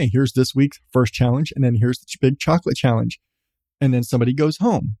 okay, here's this week's first challenge, and then here's the big chocolate challenge. And then somebody goes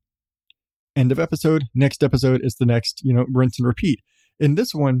home. End of episode, next episode is the next, rinse and repeat. In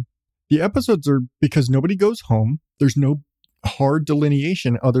this one, the episodes are, because nobody goes home, there's no hard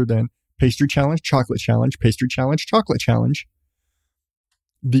delineation other than pastry challenge, chocolate challenge, pastry challenge, chocolate challenge.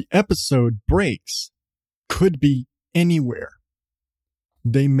 The episode breaks could be anywhere.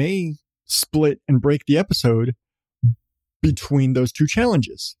 They may split and break the episode between those two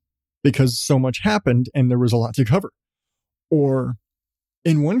challenges because so much happened and there was a lot to cover. Or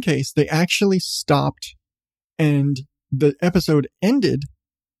in one case, they actually stopped and the episode ended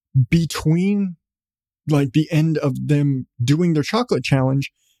between like the end of them doing their chocolate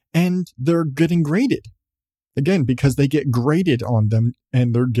challenge and they're getting graded. Again, because they get graded on them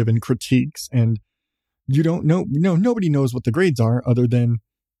and they're given critiques, and you don't know, nobody knows what the grades are other than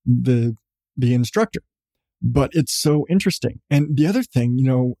the instructor. But it's so interesting. And the other thing,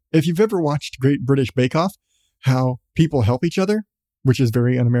 if you've ever watched Great British Bake Off, how people help each other, which is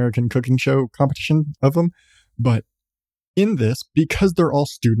very an American cooking show competition of them. But in this, because they're all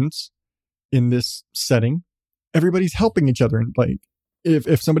students in this setting, everybody's helping each other. And like,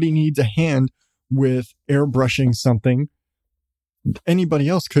 if somebody needs a hand with airbrushing something, anybody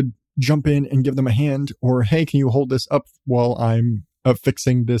else could jump in and give them a hand, or, hey, can you hold this up while I'm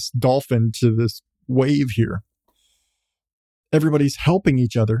affixing this dolphin to this wave here? Everybody's helping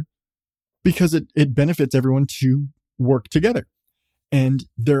each other because it benefits everyone to work together. And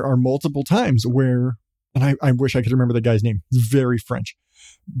there are multiple times where, and I wish I could remember the guy's name. He's very French,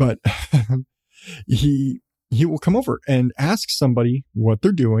 but he will come over and ask somebody what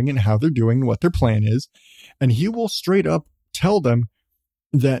they're doing and how they're doing and what their plan is. And he will straight up tell them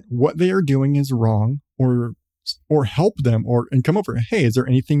that what they are doing is wrong, or help them, and come over. Hey, is there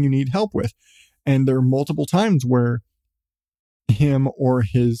anything you need help with? And there are multiple times where him or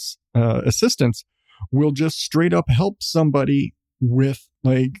his assistants will just straight up help somebody with,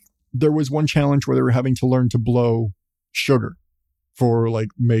 like, there was one challenge where they were having to learn to blow sugar for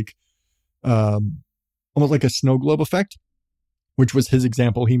make almost like a snow globe effect, which was his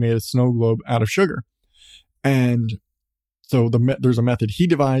example. He made a snow globe out of sugar. And so there's a method he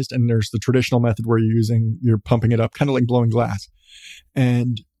devised, and there's the traditional method where you're pumping it up, kind of like blowing glass.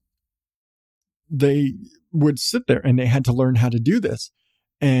 And they would sit there and they had to learn how to do this.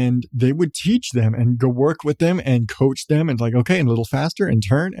 And they would teach them and go work with them and coach them and like, okay, and a little faster and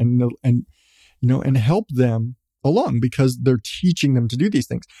turn and help them along because they're teaching them to do these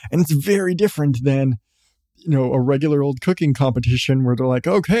things. And it's very different than, a regular old cooking competition where they're like,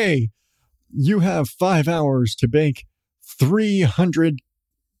 okay, you have 5 hours to bake 300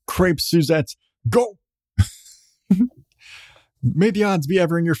 crepe Suzettes. Go! May the odds be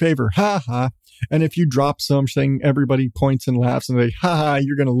ever in your favor. Ha ha. And if you drop something, everybody points and laughs and they, ha ha,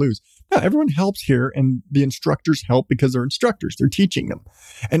 you're going to lose. No, everyone helps here, and the instructors help because they're instructors. They're teaching them.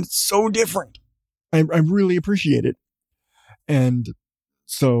 And it's so different. I really appreciate it. And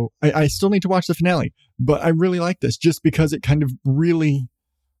so I still need to watch the finale, but I really like this just because it kind of really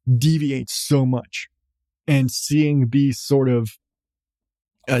deviates so much. And seeing these sort of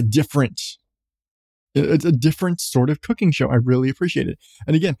it's a different sort of cooking show. I really appreciate it.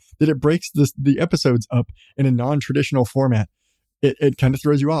 And again, that it breaks the episodes up in a non-traditional format it kind of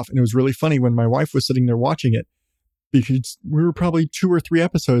throws you off. And it was really funny when my wife was sitting there watching it, because we were probably 2 or 3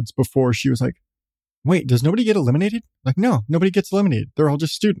 episodes before she was like, wait, does nobody get eliminated? Like, no, nobody gets eliminated. They're all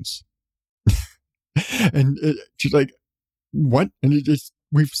just students. And she's like, what? And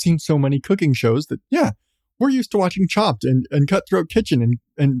we've seen so many cooking shows that, yeah, we're used to watching Chopped and Cutthroat Kitchen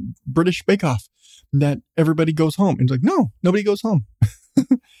and British Bake Off, that everybody goes home. And it's like, no, nobody goes home.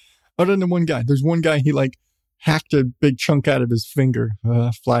 Other than one guy. There's one guy, he like hacked a big chunk out of his finger,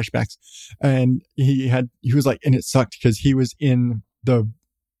 flashbacks. And he was like, and it sucked because he was in the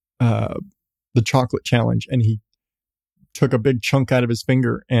chocolate challenge, and he took a big chunk out of his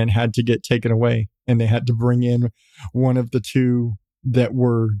finger and had to get taken away. And they had to bring in one of the 2 that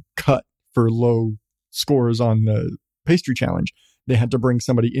were cut for low scores on the pastry challenge. They had to bring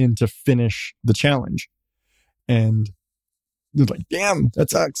somebody in to finish the challenge. And they're like, damn, that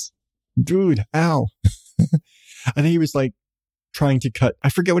sucks. Dude, ow. I think he was like trying to cut. I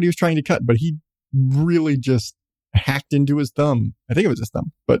forget what he was trying to cut, but he really just hacked into his thumb. I think it was his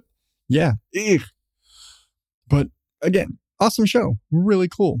thumb, but yeah. Ugh. But again, awesome show. Really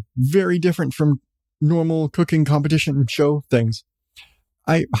cool. Very different from normal cooking competition show things.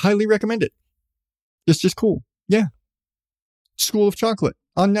 I highly recommend it. It's just cool. Yeah. School of Chocolate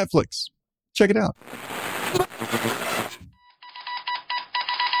on Netflix. Check it out.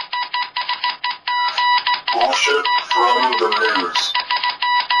 Bullshit from the news.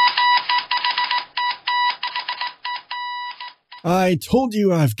 I told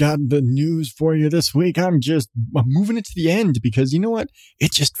you I've got the news for you this week. I'm moving it to the end because you know what?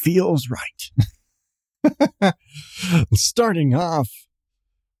 It just feels right. Starting off,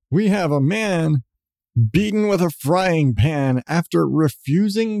 we have a man beaten with a frying pan after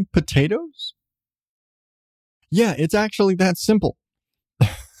refusing potatoes. Yeah, it's actually that simple.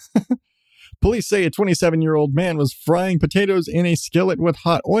 Police say a 27-year-old man was frying potatoes in a skillet with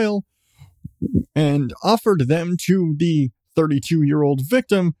hot oil and offered them to the 32-year-old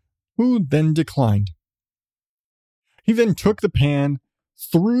victim, who then declined. He then took the pan,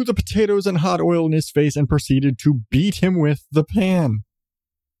 threw the potatoes and hot oil in his face, and proceeded to beat him with the pan.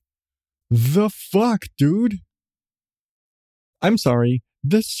 The fuck, dude? I'm sorry,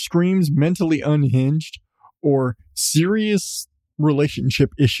 this screams mentally unhinged or serious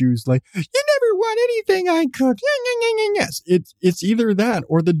relationship issues like, you never want anything I cook. Yes, it's either that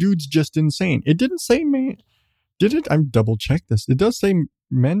or the dude's just insane. It didn't say man. Did it? I'm double check this. It does say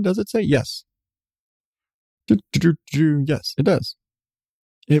men, does it say? Yes. Yes, it does.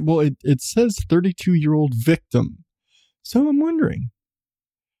 It says 32-year-old victim. So I'm wondering.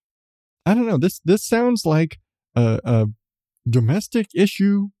 I don't know. This sounds like a domestic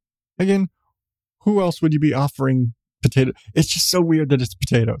issue. Again, who else would you be offering potato? It's just so weird that it's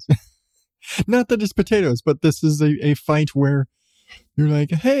potatoes. Not that it's potatoes, but this is a fight where you're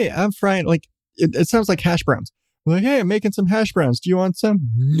like, hey, I'm frying. Like, it sounds like hash browns. Like, hey, I'm making some hash browns. Do you want some?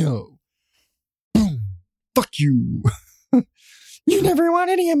 No. Boom. Fuck you. You never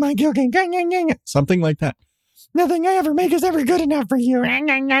want any of my cooking. Something like that. Nothing I ever make is ever good enough for you.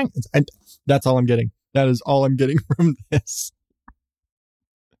 That's all I'm getting. That is all I'm getting from this.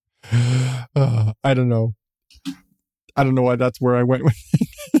 I don't know. I don't know why that's where I went with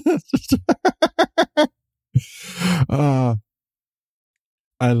it. I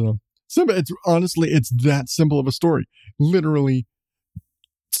don't know. It's that simple of a story. Literally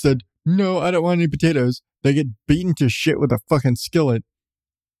said, no, I don't want any potatoes. They get beaten to shit with a fucking skillet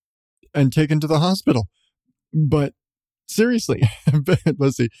and taken to the hospital. But seriously,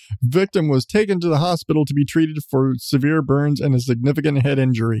 let's see. Victim was taken to the hospital to be treated for severe burns and a significant head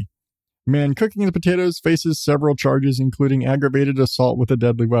injury. Man cooking the potatoes faces several charges, including aggravated assault with a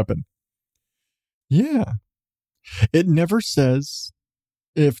deadly weapon. Yeah. It never says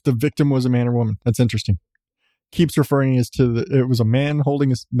if the victim was a man or woman. That's interesting. Keeps referring as to it was a man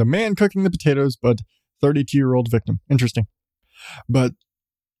the man cooking the potatoes, but 32-year-old victim. Interesting. But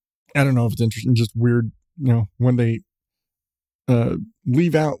I don't know if it's interesting, just weird, when they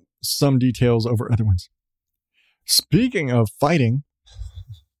leave out some details over other ones. Speaking of fighting,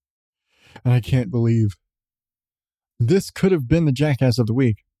 and I can't believe this could have been the jackass of the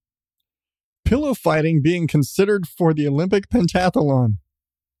week. Pillow fighting being considered for the Olympic pentathlon.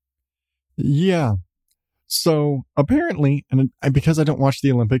 Yeah. So apparently, and because I don't watch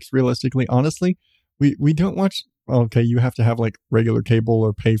the Olympics realistically, honestly, we don't watch. Okay, you have to have like regular cable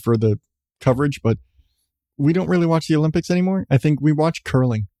or pay for the coverage, but we don't really watch the Olympics anymore. I think we watch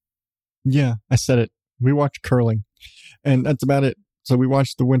curling. Yeah, I said it. We watch curling, and that's about it. So we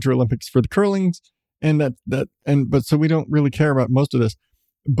watch the Winter Olympics for the curlings, but so we don't really care about most of this.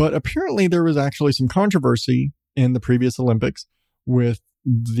 But apparently there was actually some controversy in the previous Olympics with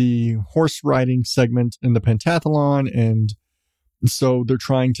the horse riding segment in the pentathlon, and so they're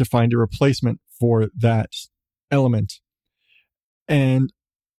trying to find a replacement for that element. And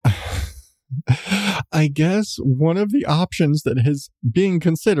I guess one of the options that is being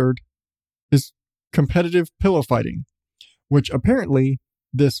considered is competitive pillow fighting, which apparently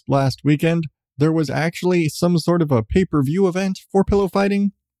this last weekend there was actually some sort of a pay-per-view event for pillow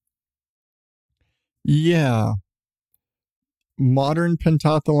fighting. Yeah. Modern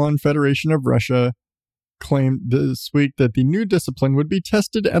Pentathlon Federation of Russia claimed this week that the new discipline would be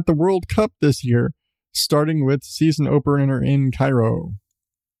tested at the World Cup this year, starting with season opener in Cairo.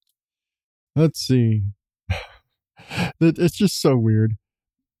 Let's see. It's just so weird.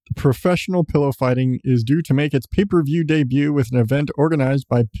 Professional pillow fighting is due to make its pay-per-view debut with an event organized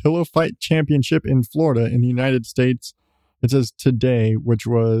by Pillow Fight Championship in Florida in the United States. It says today, which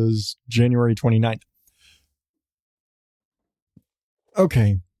was January 29th.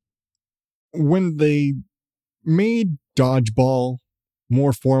 Okay. When they made dodgeball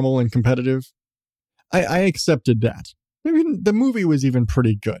more formal and competitive, I accepted that. I mean, the movie was even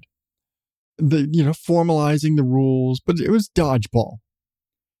pretty good. Formalizing the rules, but it was dodgeball.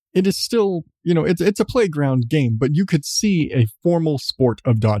 It is still, it's a playground game, but you could see a formal sport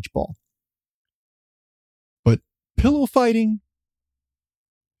of dodgeball. But pillow fighting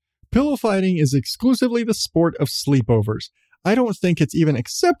is exclusively the sport of sleepovers. I don't think it's even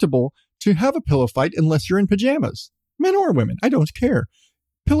acceptable to have a pillow fight unless you're in pajamas. Men or women, I don't care.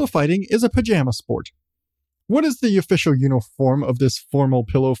 Pillow fighting is a pajama sport. What is the official uniform of this formal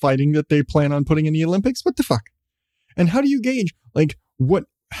pillow fighting that they plan on putting in the Olympics? What the fuck? And how do you gauge, what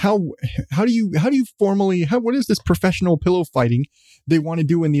is this professional pillow fighting they want to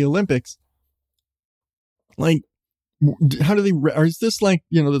do in the Olympics? How do they, or is this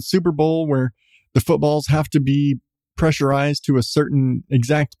the Super Bowl where the footballs have to be pressurized to a certain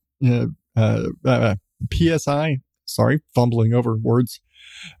exact PSI? Sorry, fumbling over words.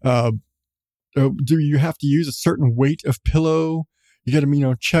 Do you have to use a certain weight of pillow? You got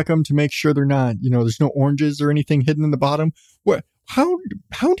to, check them to make sure they're not, there's no oranges or anything hidden in the bottom. What? How do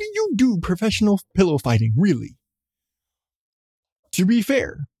you do professional pillow fighting, really? To be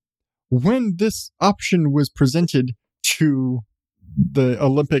fair, when this option was presented to the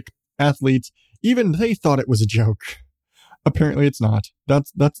Olympic athletes, even they thought it was a joke. Apparently it's not.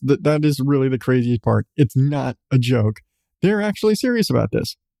 That is really the craziest part. It's not a joke. They're actually serious about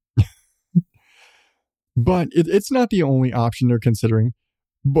this. But it's not the only option they're considering.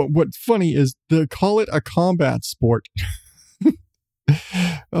 But what's funny is they call it a combat sport.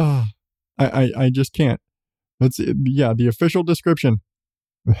 I just can't. The official description.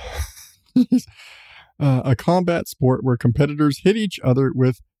 A combat sport where competitors hit each other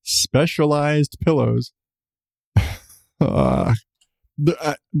with specialized pillows.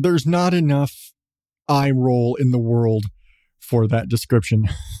 There's not enough eye roll in the world for that description.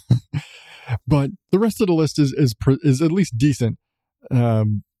 But the rest of the list is at least decent.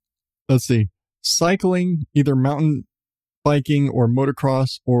 Let's see. Cycling, either mountain biking or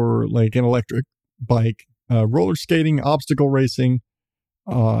motocross or like an electric bike, roller skating, obstacle racing,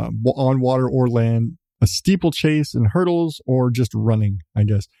 on water or land, a steeplechase and hurdles, or just running, I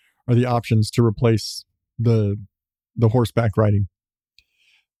guess, are the options to replace the horseback riding.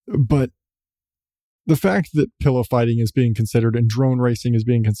 But the fact that pillow fighting is being considered and drone racing is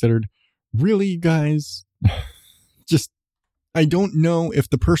being considered, really, guys, I don't know if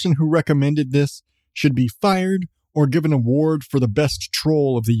the person who recommended this should be fired or given an award for the best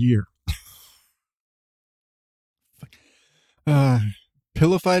troll of the year.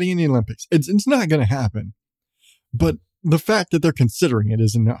 Pillow fighting in the Olympics. It's not going to happen. But the fact that they're considering it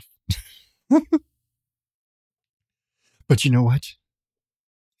is enough. But you know what?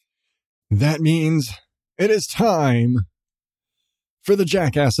 That means it is time for the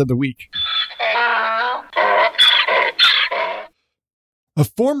Jackass of the Week. A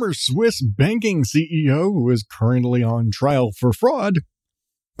former Swiss banking CEO who is currently on trial for fraud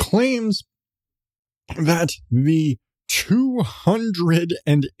claims that the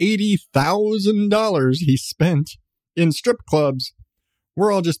 $280,000 he spent in strip clubs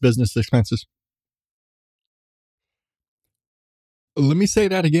were all just business expenses. Let me say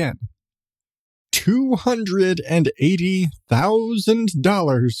that again.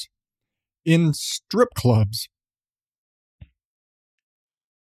 $280,000 in strip clubs.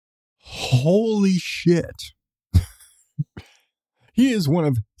 Holy shit. He is one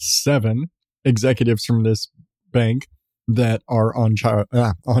of 7 executives from this bank that are on trial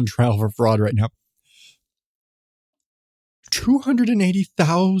for fraud right now.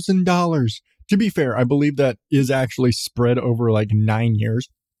 $280,000 to be fair, I believe that is actually spread over like 9 years.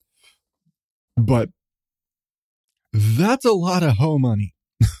 But that's a lot of hoe money.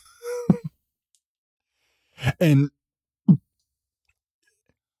 And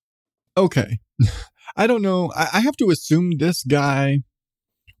okay, I don't know. I have to assume this guy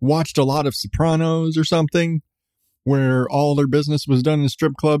watched a lot of Sopranos or something where all their business was done in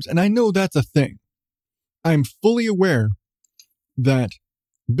strip clubs. And I know that's a thing. I'm fully aware that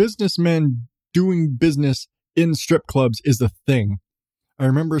businessmen doing business in strip clubs is a thing. I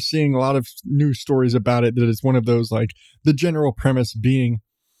remember seeing a lot of news stories about it, that it's one of those, like, the general premise being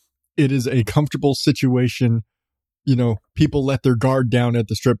it is a comfortable situation. You know, people let their guard down at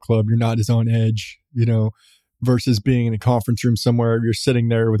the strip club. You're not as on edge, you know, versus being in a conference room somewhere. You're sitting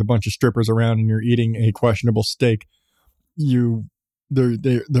there with a bunch of strippers around and you're eating a questionable steak.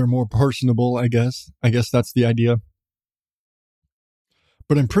 They're more personable, I guess. I guess that's the idea.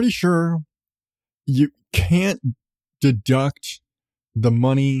 But I'm pretty sure you can't deduct the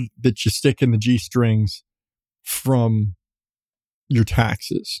money that you stick in the G-strings from your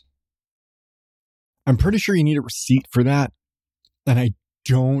taxes. I'm pretty sure you need a receipt for that. And I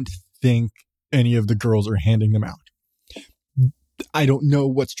don't think any of the girls are handing them out. I don't know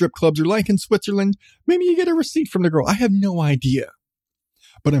what strip clubs are like in Switzerland. Maybe you get a receipt from the girl. I have no idea.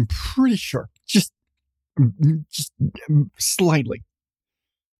 But I'm pretty sure, just slightly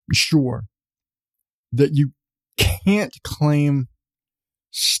sure, that you can't claim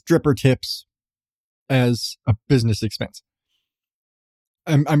stripper tips as a business expense.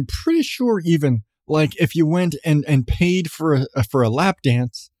 I'm pretty sure even, like, if you went and paid for a lap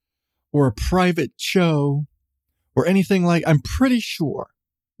dance or a private show or anything, like, I'm pretty sure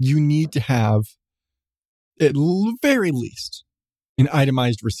you need to have at very least an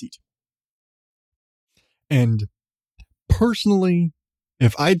itemized receipt. And personally,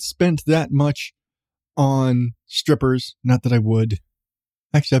 if I'd spent that much on strippers, not that I would.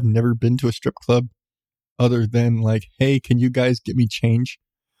 Actually, I've never been to a strip club other than, like, hey, can you guys get me change?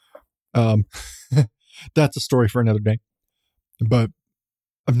 That's a story for another day. But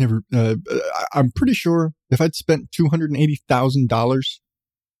I've never, I'm pretty sure if I'd spent $280,000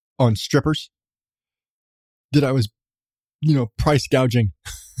 on strippers, that I was, price gouging.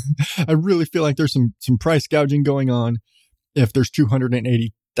 I really feel like there's some price gouging going on if there's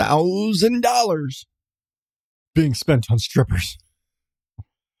 $280,000 being spent on strippers.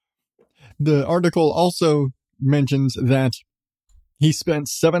 The article also mentions that he spent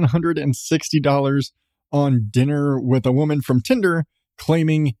 $760 on dinner with a woman from Tinder,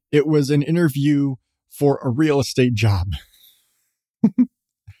 claiming it was an interview for a real estate job.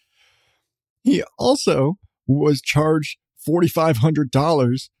 He also was charged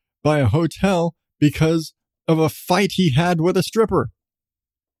 $4,500 by a hotel because of a fight he had with a stripper.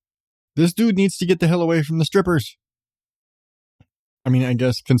 This dude needs to get the hell away from the strippers. I mean, I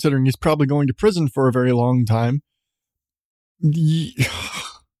guess considering he's probably going to prison for a very long time.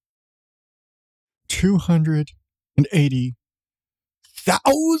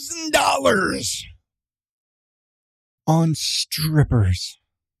 $280,000 on strippers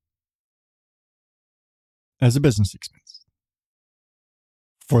as a business expense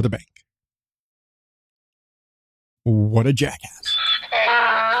for the bank. What a jackass.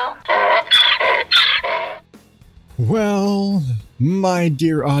 Well, my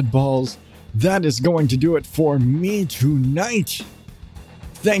dear oddballs, that is going to do it for me tonight.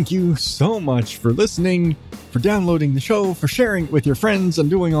 Thank you so much for listening, for downloading the show, for sharing it with your friends, and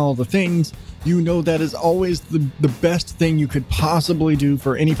doing all the things. You know that is always the best thing you could possibly do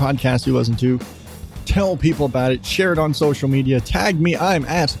for any podcast you listen to. Tell people about it, share it on social media, tag me. I'm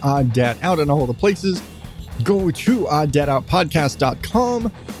at OddDadOut in all the places. Go to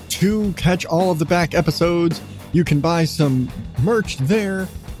OddDadOutPodcast.com to catch all of the back episodes. You can buy some merch there.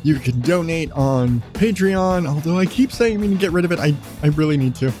 You can donate on Patreon, although I keep saying I need to get rid of it. I really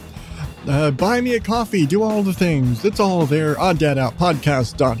need to. Buy me a coffee, do all the things. It's all there.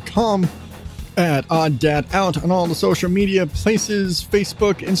 OddDadOutPodcast.com, at OddDadOut on all the social media places,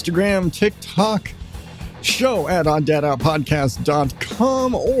 Facebook, Instagram, TikTok. Show at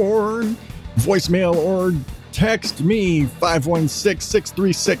OddDadOutPodcast.com, or voicemail or text me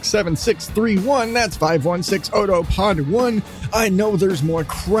 516-636-7631. That's 516-ODO-POD1. I know there's more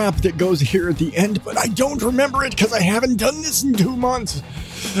crap that goes here at the end, but I don't remember it because I haven't done this in 2 months.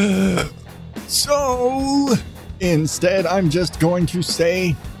 So instead, I'm just going to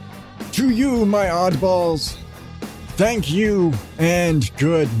say to you, my oddballs, thank you and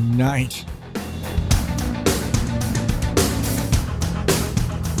good night.